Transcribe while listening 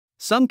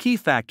Some key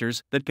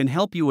factors that can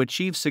help you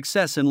achieve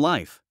success in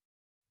life.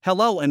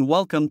 Hello and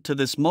welcome to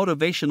this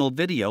motivational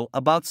video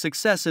about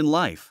success in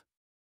life.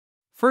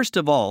 First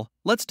of all,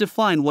 let's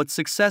define what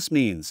success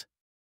means.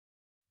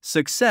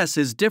 Success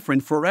is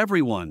different for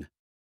everyone.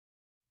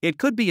 It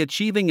could be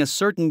achieving a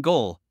certain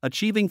goal,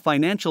 achieving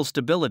financial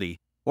stability,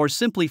 or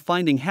simply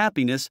finding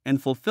happiness and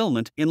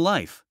fulfillment in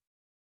life.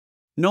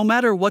 No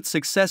matter what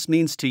success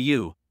means to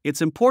you,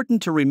 it's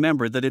important to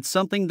remember that it's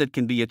something that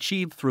can be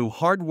achieved through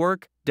hard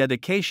work,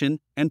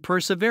 dedication, and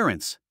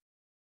perseverance.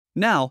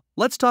 Now,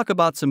 let's talk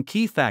about some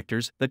key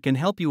factors that can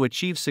help you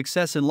achieve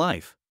success in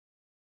life.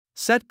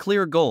 Set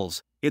clear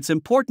goals. It's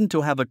important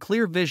to have a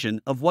clear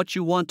vision of what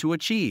you want to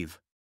achieve.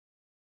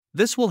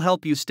 This will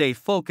help you stay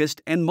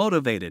focused and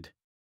motivated.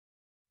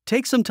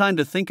 Take some time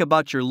to think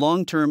about your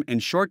long-term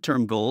and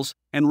short-term goals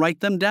and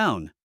write them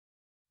down.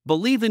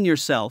 Believe in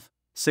yourself.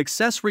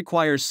 Success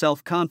requires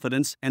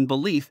self-confidence and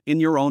belief in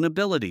your own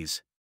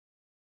abilities.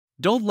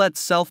 Don't let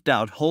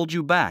self-doubt hold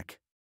you back.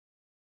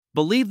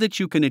 Believe that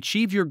you can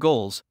achieve your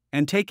goals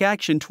and take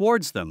action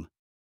towards them.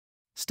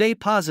 Stay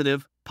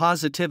positive.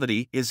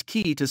 Positivity is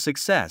key to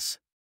success.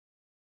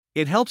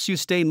 It helps you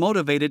stay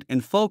motivated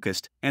and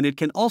focused, and it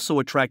can also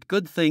attract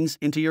good things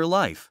into your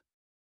life.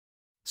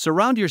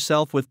 Surround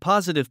yourself with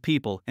positive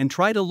people and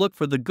try to look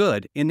for the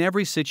good in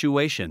every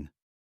situation.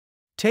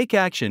 Take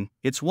action.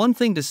 It's one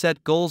thing to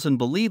set goals and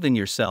believe in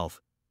yourself,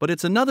 but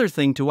it's another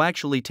thing to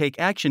actually take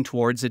action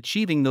towards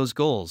achieving those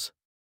goals.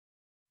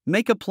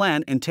 Make a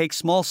plan and take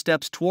small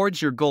steps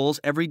towards your goals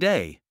every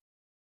day.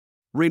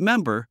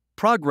 Remember,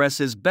 progress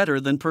is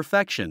better than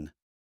perfection.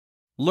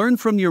 Learn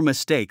from your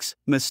mistakes.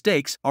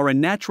 Mistakes are a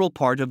natural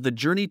part of the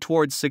journey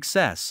towards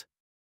success.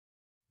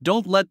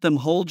 Don't let them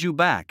hold you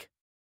back.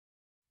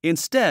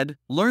 Instead,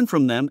 learn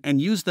from them and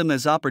use them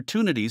as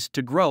opportunities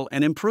to grow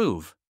and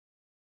improve.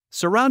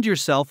 Surround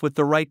yourself with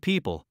the right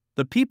people.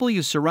 The people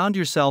you surround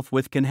yourself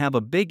with can have a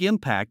big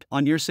impact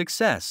on your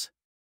success.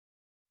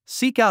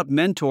 Seek out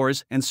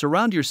mentors and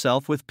surround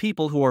yourself with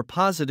people who are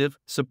positive,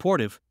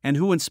 supportive, and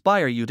who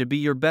inspire you to be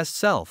your best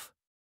self.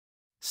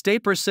 Stay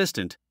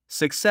persistent.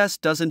 Success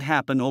doesn't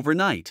happen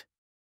overnight.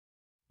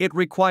 It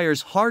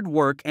requires hard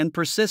work and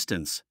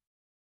persistence.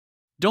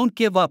 Don't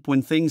give up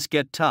when things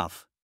get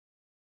tough.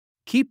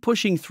 Keep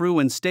pushing through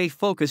and stay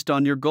focused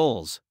on your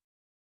goals.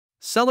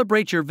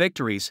 Celebrate your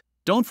victories.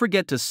 Don't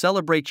forget to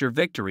celebrate your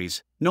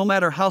victories, no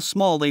matter how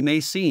small they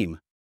may seem.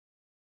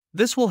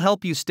 This will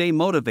help you stay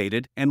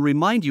motivated and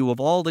remind you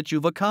of all that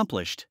you've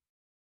accomplished.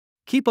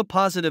 Keep a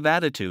positive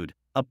attitude.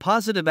 A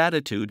positive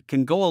attitude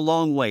can go a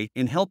long way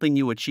in helping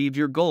you achieve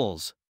your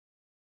goals.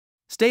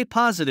 Stay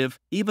positive,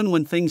 even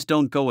when things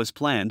don't go as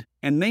planned,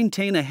 and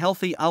maintain a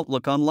healthy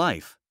outlook on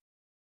life.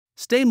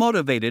 Stay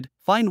motivated.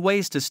 Find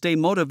ways to stay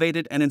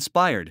motivated and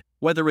inspired,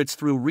 whether it's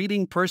through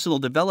reading personal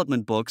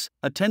development books,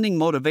 attending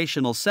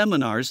motivational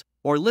seminars,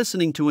 or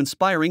listening to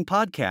inspiring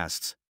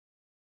podcasts.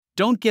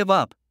 Don't give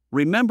up.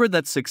 Remember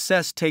that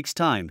success takes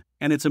time,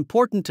 and it's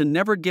important to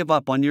never give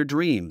up on your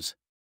dreams.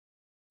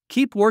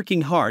 Keep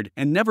working hard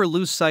and never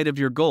lose sight of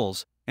your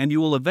goals, and you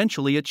will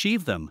eventually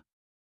achieve them.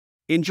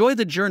 Enjoy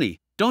the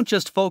journey. Don't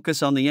just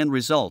focus on the end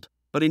result,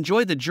 but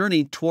enjoy the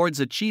journey towards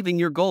achieving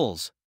your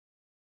goals.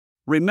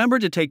 Remember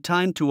to take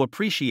time to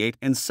appreciate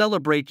and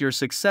celebrate your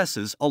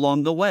successes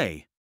along the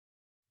way.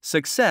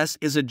 Success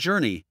is a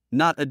journey,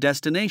 not a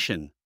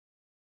destination.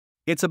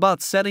 It's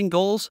about setting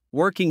goals,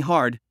 working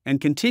hard,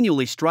 and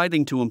continually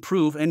striving to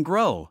improve and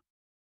grow.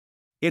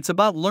 It's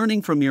about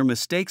learning from your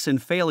mistakes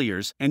and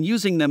failures and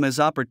using them as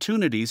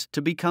opportunities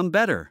to become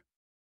better.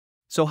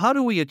 So how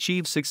do we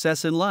achieve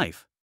success in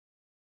life?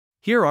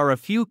 Here are a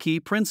few key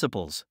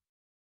principles.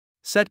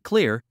 Set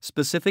clear,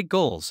 specific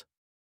goals.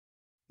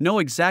 Know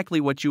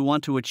exactly what you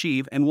want to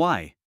achieve and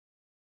why.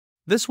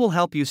 This will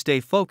help you stay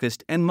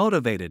focused and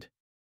motivated.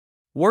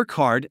 Work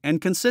hard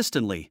and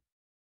consistently.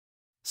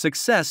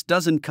 Success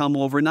doesn't come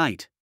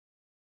overnight.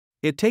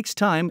 It takes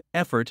time,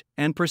 effort,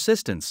 and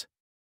persistence.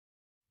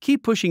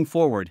 Keep pushing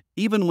forward,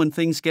 even when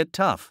things get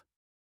tough.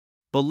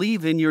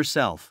 Believe in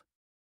yourself.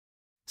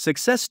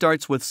 Success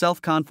starts with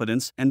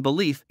self-confidence and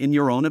belief in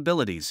your own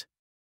abilities.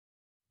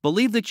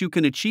 Believe that you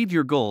can achieve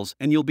your goals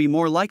and you'll be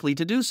more likely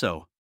to do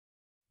so.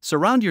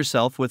 Surround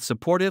yourself with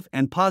supportive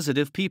and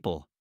positive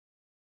people.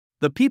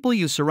 The people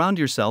you surround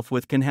yourself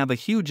with can have a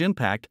huge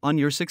impact on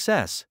your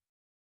success.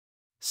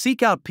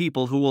 Seek out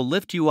people who will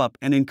lift you up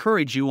and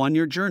encourage you on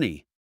your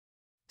journey.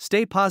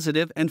 Stay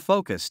positive and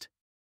focused.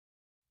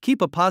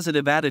 Keep a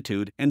positive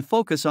attitude and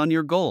focus on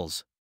your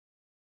goals.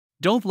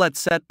 Don't let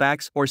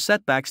setbacks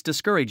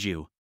discourage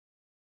you.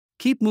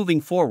 Keep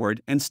moving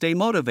forward and stay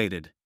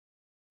motivated.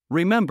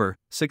 Remember,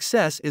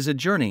 success is a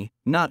journey,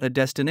 not a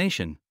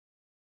destination.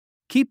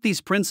 Keep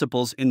these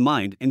principles in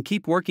mind and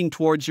keep working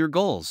towards your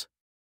goals.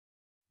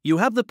 You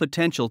have the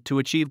potential to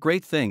achieve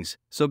great things,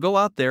 so go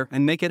out there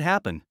and make it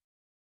happen.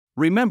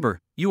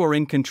 Remember, you are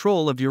in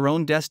control of your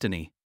own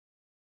destiny.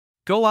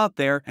 Go out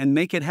there and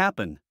make it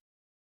happen.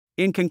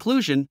 In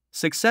conclusion,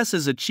 success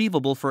is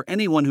achievable for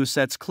anyone who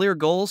sets clear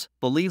goals,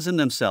 believes in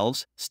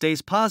themselves,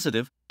 stays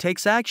positive,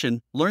 takes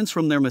action, learns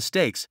from their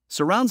mistakes,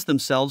 surrounds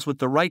themselves with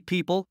the right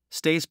people,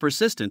 stays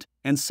persistent,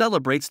 and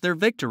celebrates their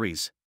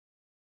victories.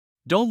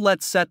 Don't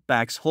let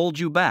setbacks hold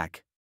you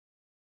back.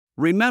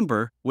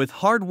 Remember, with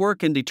hard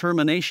work and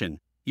determination,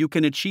 you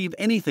can achieve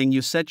anything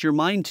you set your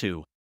mind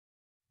to.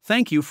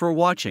 Thank you for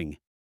watching.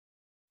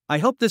 I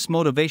hope this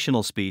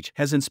motivational speech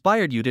has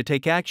inspired you to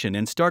take action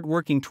and start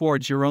working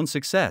towards your own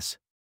success.